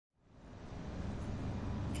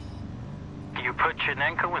put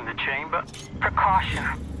Chernenko in the chamber? Precaution.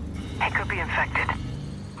 He could be infected.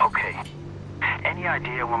 Okay. Any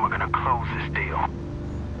idea when we're gonna close this deal?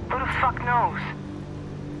 Who the fuck knows?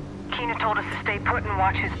 Keener told us to stay put and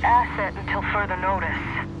watch his asset until further notice.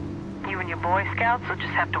 You and your Boy Scouts will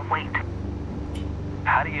just have to wait.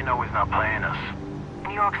 How do you know he's not playing us?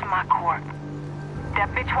 New York's my court. That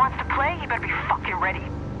bitch wants to play, he better be fucking ready.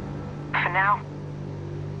 For now,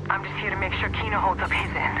 I'm just here to make sure Keener holds up his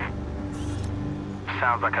end.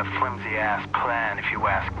 Sounds like a flimsy-ass plan, if you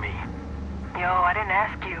ask me. Yo, I didn't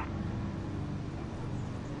ask you.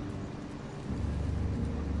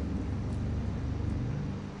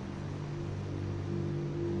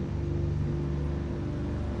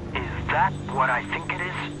 Is that what I think it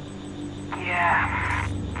is? Yeah,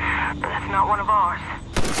 but that's not one of ours.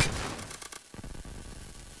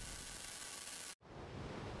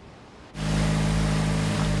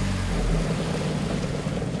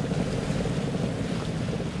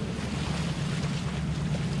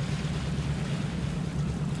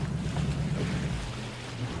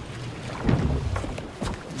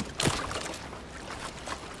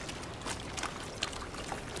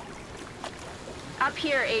 Up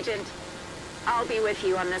here, Agent. I'll be with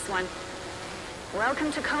you on this one.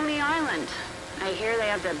 Welcome to Coney Island. I hear they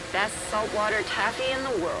have the best saltwater taffy in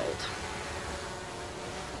the world.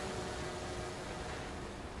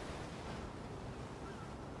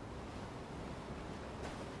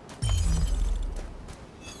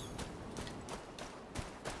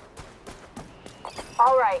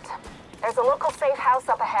 All right. There's a local safe house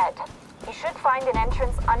up ahead. You should find an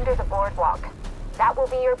entrance under the boardwalk. That will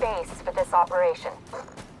be your base for this operation.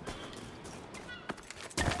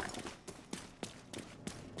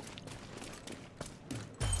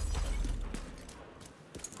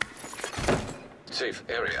 Safe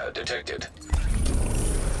area detected.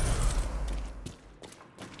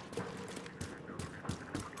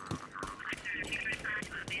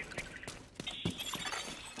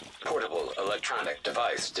 Portable electronic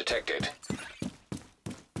device detected.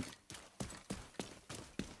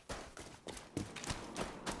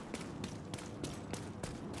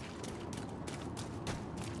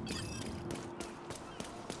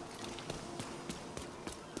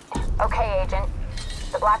 Okay, Agent.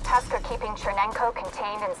 The Black Tusk are keeping Chernenko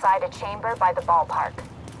contained inside a chamber by the ballpark.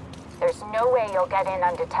 There's no way you'll get in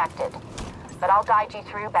undetected, but I'll guide you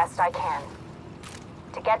through best I can.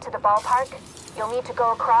 To get to the ballpark, you'll need to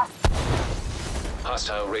go across...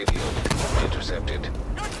 Hostile radio intercepted.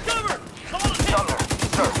 Sumner,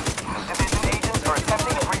 sir. Division agents are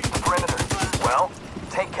attempting to breach the perimeter. Well,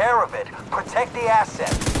 take care of it. Protect the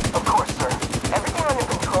asset. Of course, sir. Everything under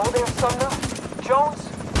control there, Sumner? Jones?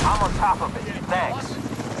 I'm on top of it. Thanks.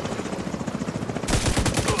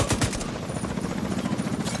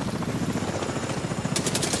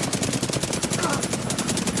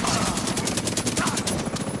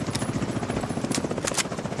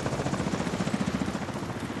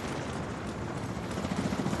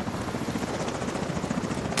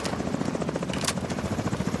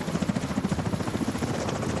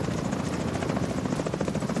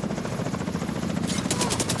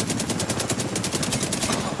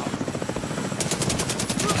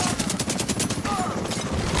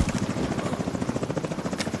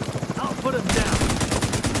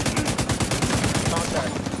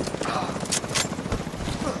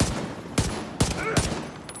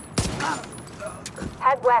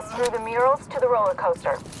 Head west through the murals to the roller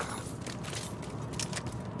coaster.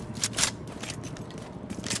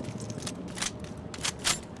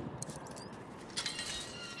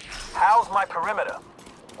 How's my perimeter?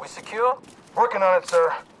 We secure? Working on it,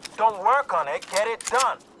 sir. Don't work on it, get it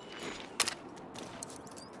done.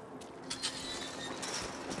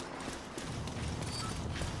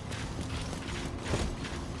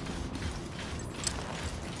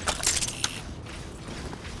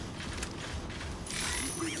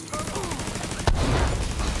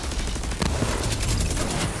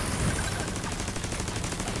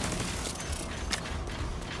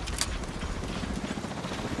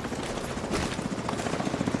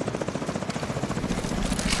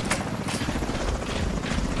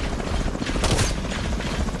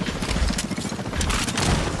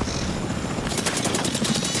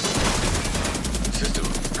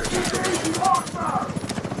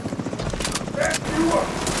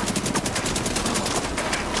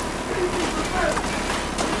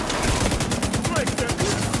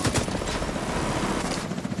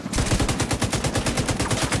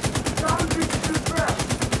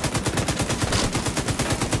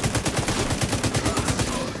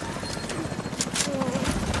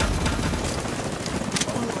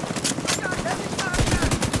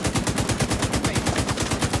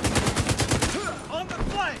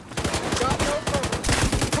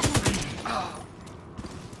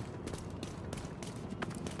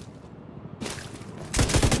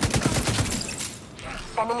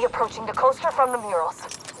 approaching the coaster from the murals.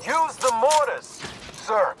 Use the mortars!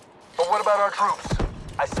 Sir, but what about our troops?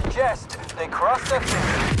 I suggest they cross their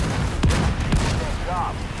fingers. Good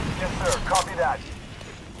job. Yes, sir. Copy that.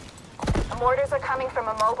 The mortars are coming from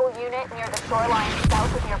a mobile unit near the shoreline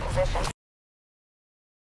south of your position.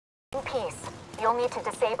 In peace, you'll need to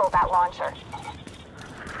disable that launcher.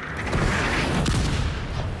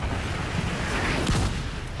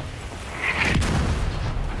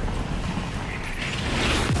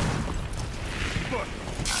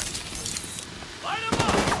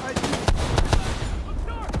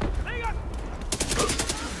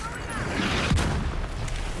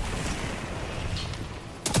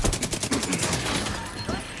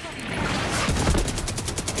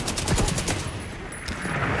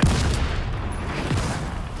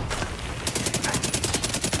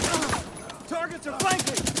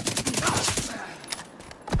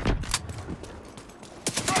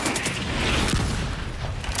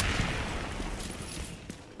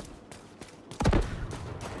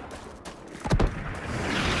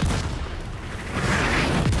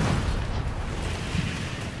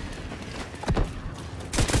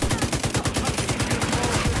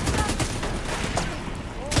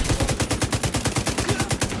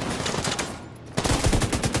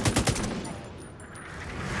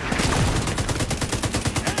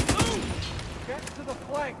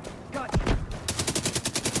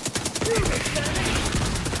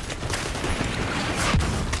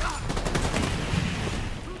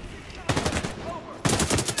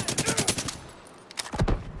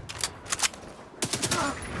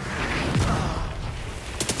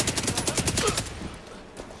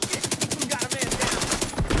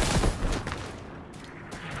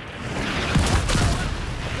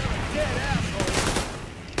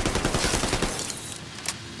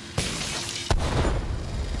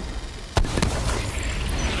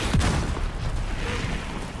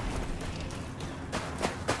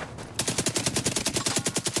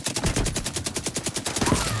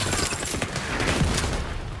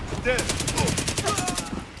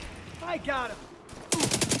 I got him.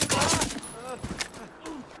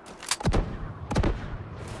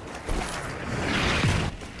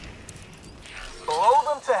 Blow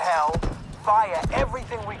them to hell. Fire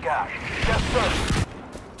everything we got. Yes, sir.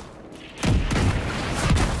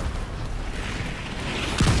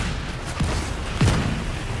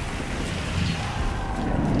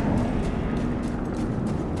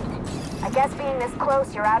 I guess being this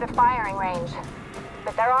close, you're out of firing range.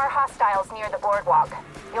 But there are hostiles near the boardwalk.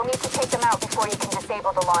 You'll need to take them out before you can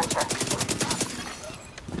disable the launcher.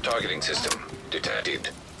 Targeting system detected.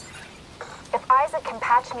 If Isaac can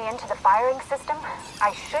patch me into the firing system,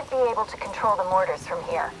 I should be able to control the mortars from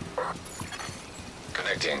here.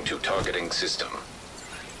 Connecting to targeting system.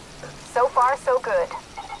 So far, so good.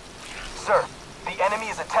 Sir, the enemy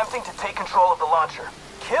is attempting to take control of the launcher.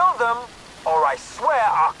 Kill them, or I swear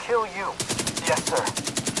I'll kill you. Yes, sir.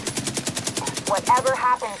 Whatever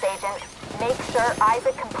happens, Agent, make sure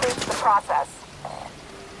Isaac completes the process.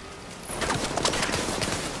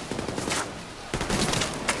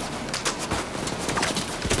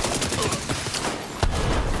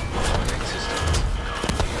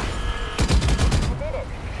 You did it.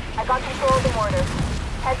 I got control of the mortars.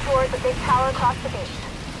 Head toward the big tower across the beach.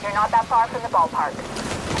 You're not that far from the ballpark.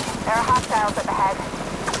 There are hostiles up ahead.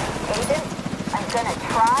 Agent, I'm gonna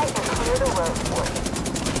try and clear the road for you.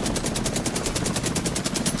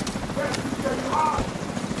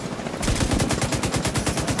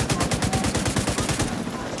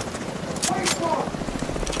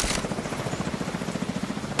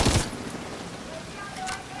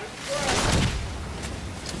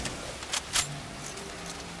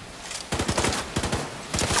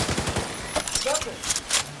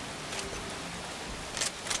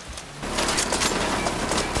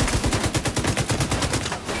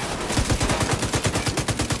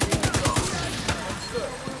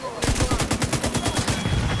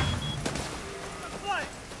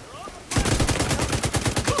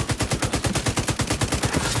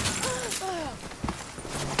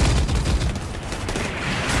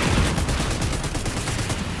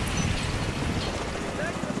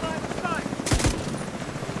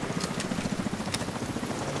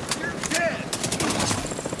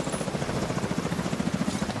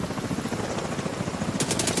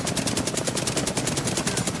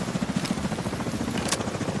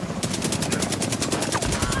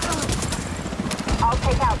 I'll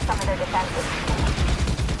take out some of their defenses.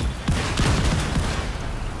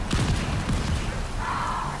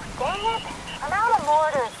 Dang it! I'm out of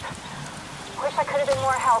mortars. Wish I could have been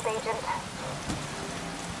more help, Agent.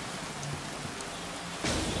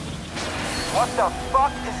 What the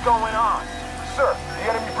fuck is going on? sir. The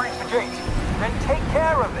enemy breached the gate. Then take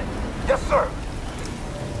care of it. Yes, sir.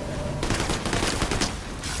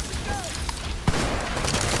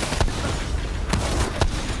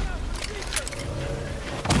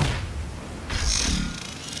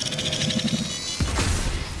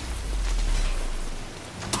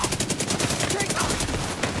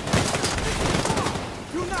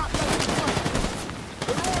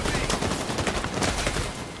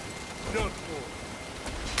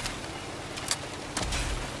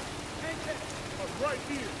 Right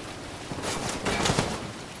here.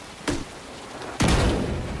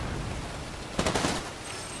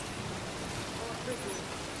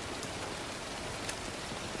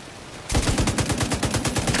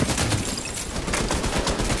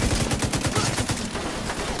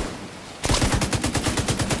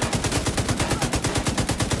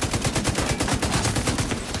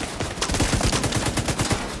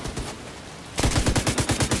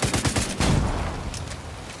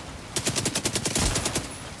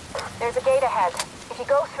 There's a gate ahead. If you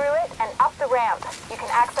go through it and up the ramp, you can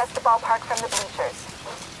access the ballpark from the bleachers.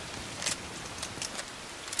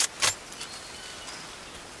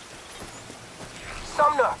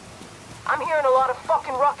 Sumner, I'm hearing a lot of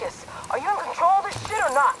fucking ruckus. Are you in control of this shit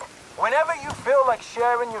or not? Whenever you feel like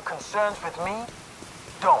sharing your concerns with me,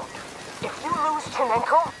 don't. If you lose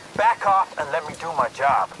Chernenko, back off and let me do my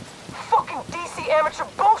job. Fucking DC amateur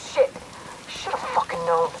bullshit! Should've fucking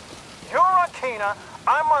known. You're on Kina,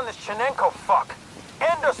 I'm on this Chernenko fuck.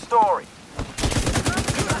 End of story.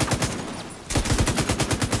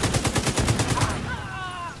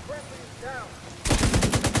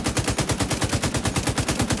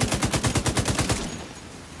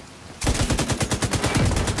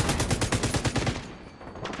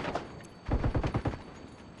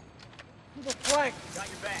 Flank. Got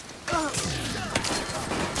your back.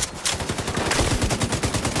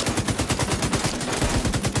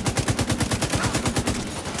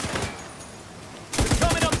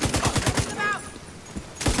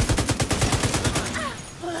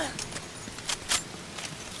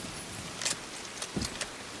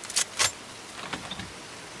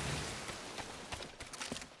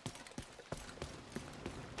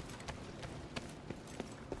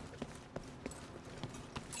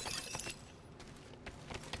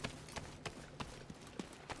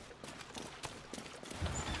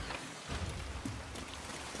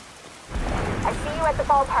 I see you at the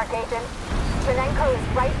ballpark, Agent. Chernenko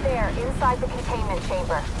is right there, inside the containment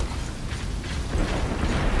chamber.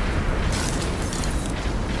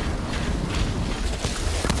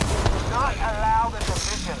 Do not allow the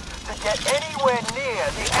division to get anywhere near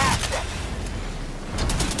the asset.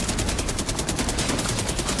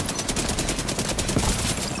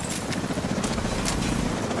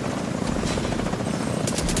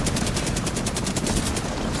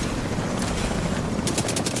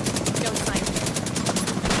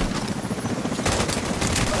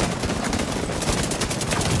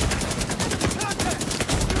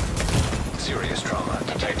 Serious trauma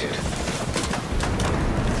detected.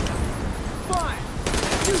 Fine.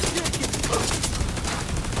 You take it.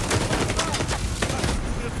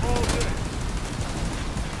 Just hold it.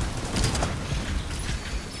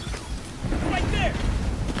 Right there.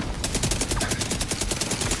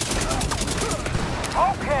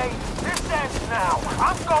 Okay, this ends now.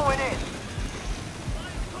 I'm going in.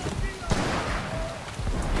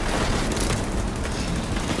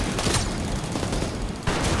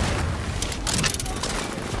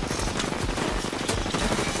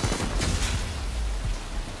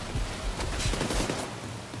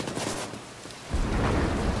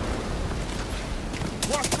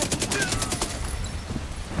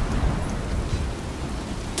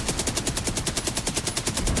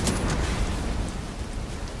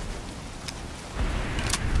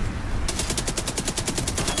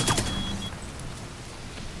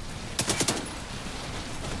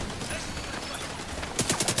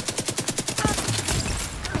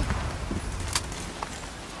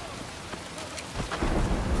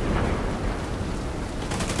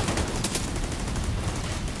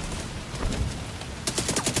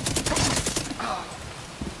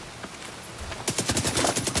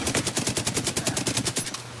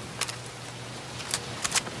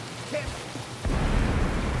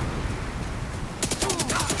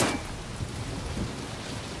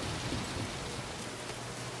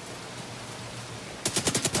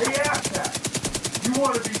 Hey, ask that. You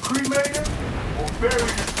want to be cremated or buried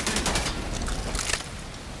in steel?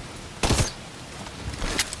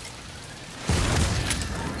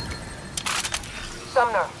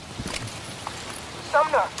 Sumner.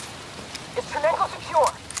 Sumner. Is Chernenko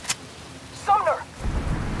secure? Sumner!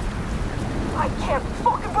 I can't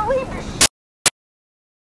fucking believe this shit!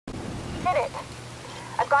 did it.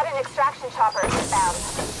 I've got an extraction chopper inbound.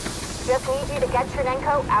 Just need you to get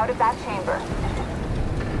Chernenko out of that chamber.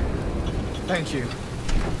 Thank you.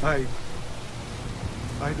 I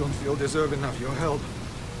don't feel deserving of your help.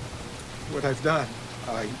 What I've done,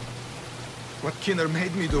 what Kinner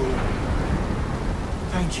made me do.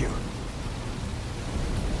 Thank you.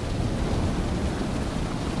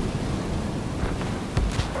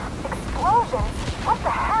 Explosions? What the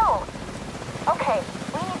hell? Okay,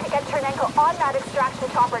 we need to get Chernenko on that extraction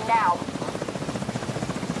chopper now.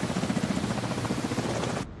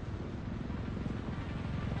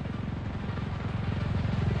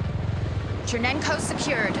 Chernenko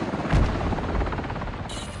secured.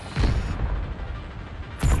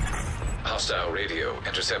 Hostile radio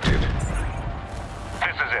intercepted.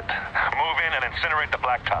 This is it. Move in and incinerate the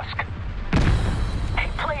Black Tusk. He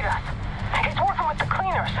played us. He's working with the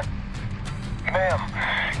cleaners. Ma'am,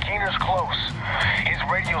 Keener's close. His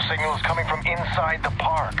radio signal is coming from inside the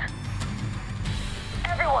park.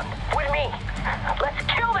 Everyone,